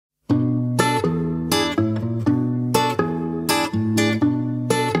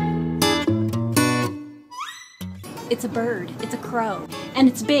It's a bird. It's a crow. And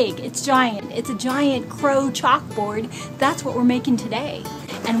it's big. It's giant. It's a giant crow chalkboard. That's what we're making today.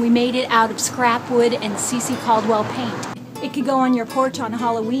 And we made it out of scrap wood and C.C. Caldwell paint. It could go on your porch on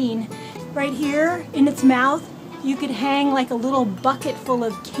Halloween. Right here in its mouth, you could hang like a little bucket full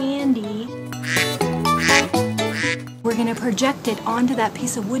of candy. We're going to project it onto that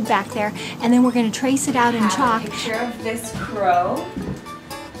piece of wood back there, and then we're going to trace it out in chalk. I have a picture of this crow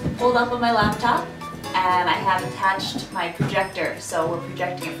pulled up on my laptop, and I have attached my projector. So we're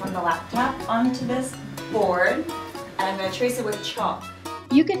projecting it from the laptop onto this board, and I'm going to trace it with chalk.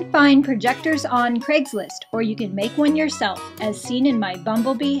 You can find projectors on Craigslist, or you can make one yourself, as seen in my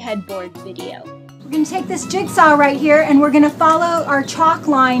bumblebee headboard video. We're going to take this jigsaw right here, and we're going to follow our chalk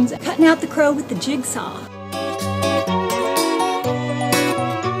lines, cutting out the crow with the jigsaw.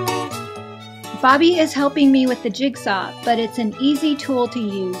 Bobby is helping me with the jigsaw, but it's an easy tool to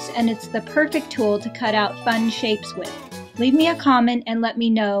use, and it's the perfect tool to cut out fun shapes with. Leave me a comment and let me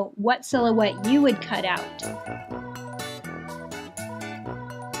know what silhouette you would cut out.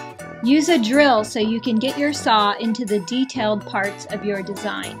 Use a drill so you can get your saw into the detailed parts of your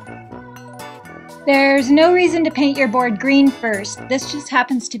design. There's no reason to paint your board green first. This just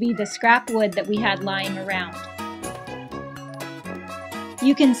happens to be the scrap wood that we had lying around.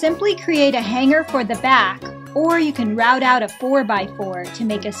 You can simply create a hanger for the back, or you can route out a 4x4 to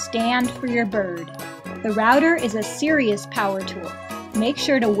make a stand for your bird. The router is a serious power tool. Make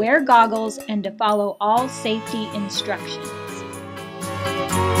sure to wear goggles and to follow all safety instructions.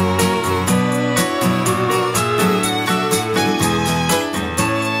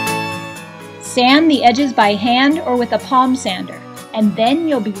 Sand the edges by hand or with a palm sander, and then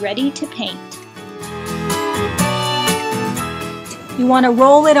you'll be ready to paint. You want to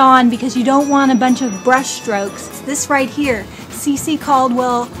roll it on because you don't want a bunch of brush strokes. It's this right here, C.C.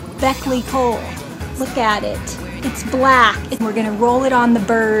 Caldwell Beckley Coal. Look at it. It's black. We're going to roll it on the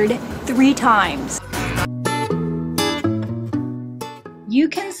bird 3 times. You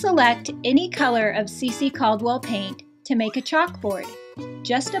can select any color of C.C. Caldwell paint to make a chalkboard.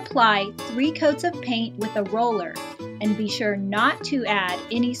 Just apply 3 coats of paint with a roller and be sure not to add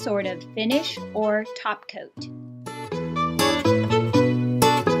any sort of finish or top coat.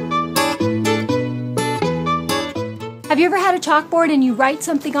 Have you ever had a chalkboard and you write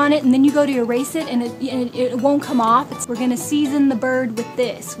something on it and then you go to erase it and it won't come off? We're going to season the bird with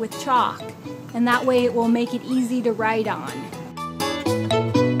this, with chalk, and that way it will make it easy to write on.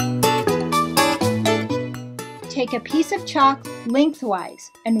 Take a piece of chalk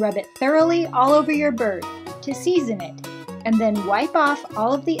lengthwise and rub it thoroughly all over your bird to season it, and then wipe off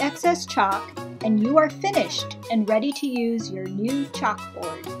all of the excess chalk, and you are finished and ready to use your new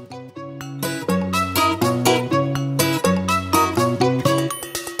chalkboard.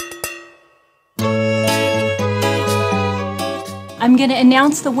 I'm going to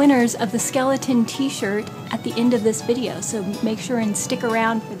announce the winners of the skeleton t-shirt at the end of this video, so make sure and stick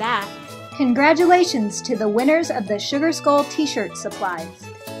around for that. Congratulations to the winners of the Sugar Skull t-shirt supplies.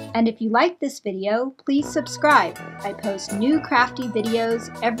 And if you like this video, please subscribe. I post new crafty videos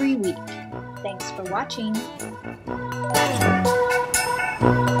every week. Thanks for watching.